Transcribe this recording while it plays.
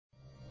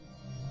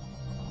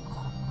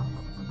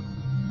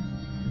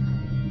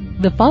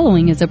The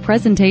following is a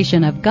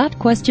presentation of Got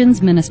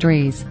Questions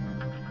Ministries.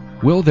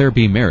 Will there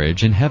be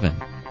marriage in heaven?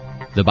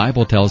 The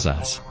Bible tells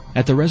us,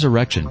 at the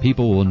resurrection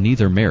people will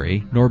neither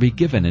marry nor be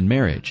given in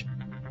marriage.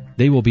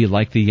 They will be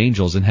like the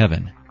angels in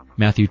heaven.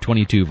 Matthew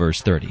 22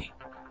 verse 30.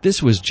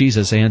 This was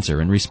Jesus'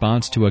 answer in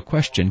response to a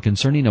question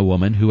concerning a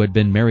woman who had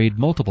been married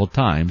multiple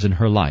times in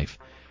her life,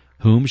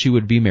 whom she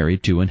would be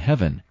married to in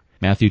heaven.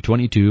 Matthew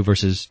 22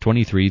 verses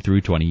 23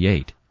 through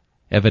 28.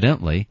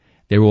 Evidently,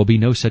 there will be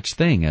no such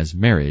thing as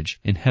marriage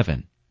in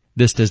heaven.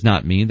 This does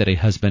not mean that a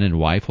husband and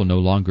wife will no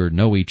longer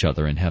know each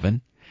other in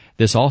heaven.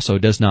 This also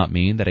does not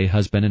mean that a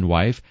husband and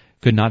wife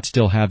could not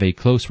still have a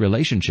close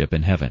relationship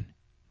in heaven.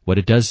 What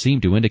it does seem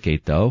to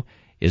indicate, though,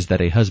 is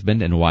that a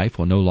husband and wife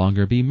will no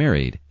longer be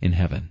married in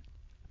heaven.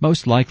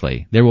 Most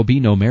likely, there will be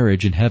no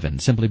marriage in heaven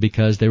simply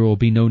because there will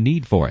be no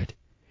need for it.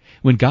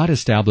 When God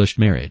established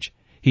marriage,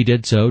 He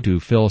did so to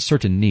fill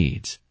certain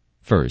needs.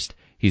 First,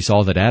 He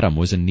saw that Adam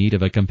was in need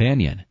of a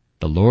companion.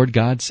 The Lord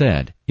God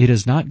said, "It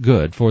is not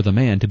good for the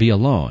man to be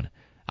alone.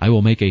 I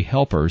will make a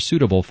helper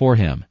suitable for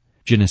him."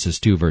 Genesis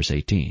 2 verse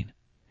 18.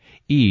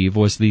 Eve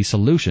was the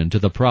solution to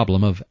the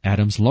problem of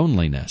Adam's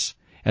loneliness,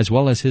 as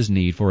well as his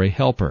need for a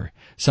helper,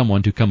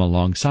 someone to come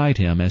alongside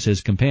him as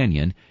his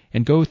companion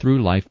and go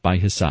through life by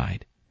his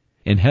side.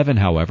 In heaven,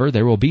 however,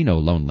 there will be no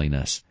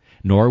loneliness,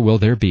 nor will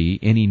there be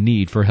any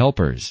need for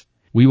helpers.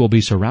 We will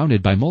be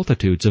surrounded by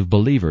multitudes of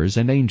believers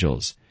and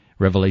angels.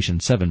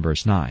 Revelation 7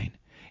 verse 9.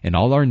 And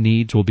all our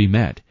needs will be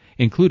met,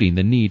 including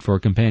the need for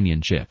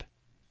companionship.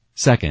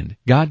 Second,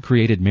 God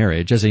created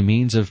marriage as a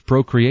means of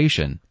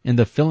procreation and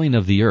the filling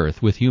of the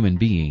earth with human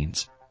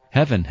beings.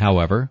 Heaven,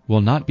 however,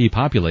 will not be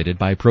populated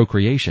by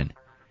procreation.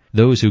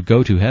 Those who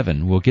go to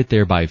heaven will get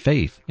there by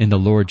faith in the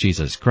Lord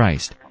Jesus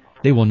Christ.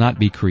 They will not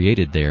be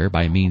created there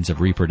by means of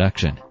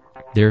reproduction.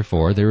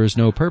 Therefore, there is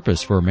no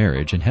purpose for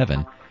marriage in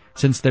heaven,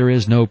 since there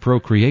is no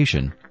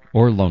procreation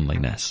or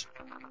loneliness.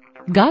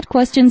 Got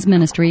Questions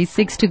Ministries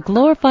seeks to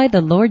glorify the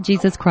Lord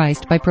Jesus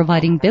Christ by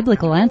providing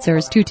biblical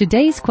answers to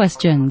today's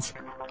questions.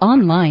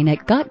 Online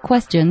at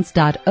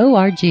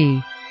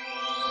GotQuestions.org.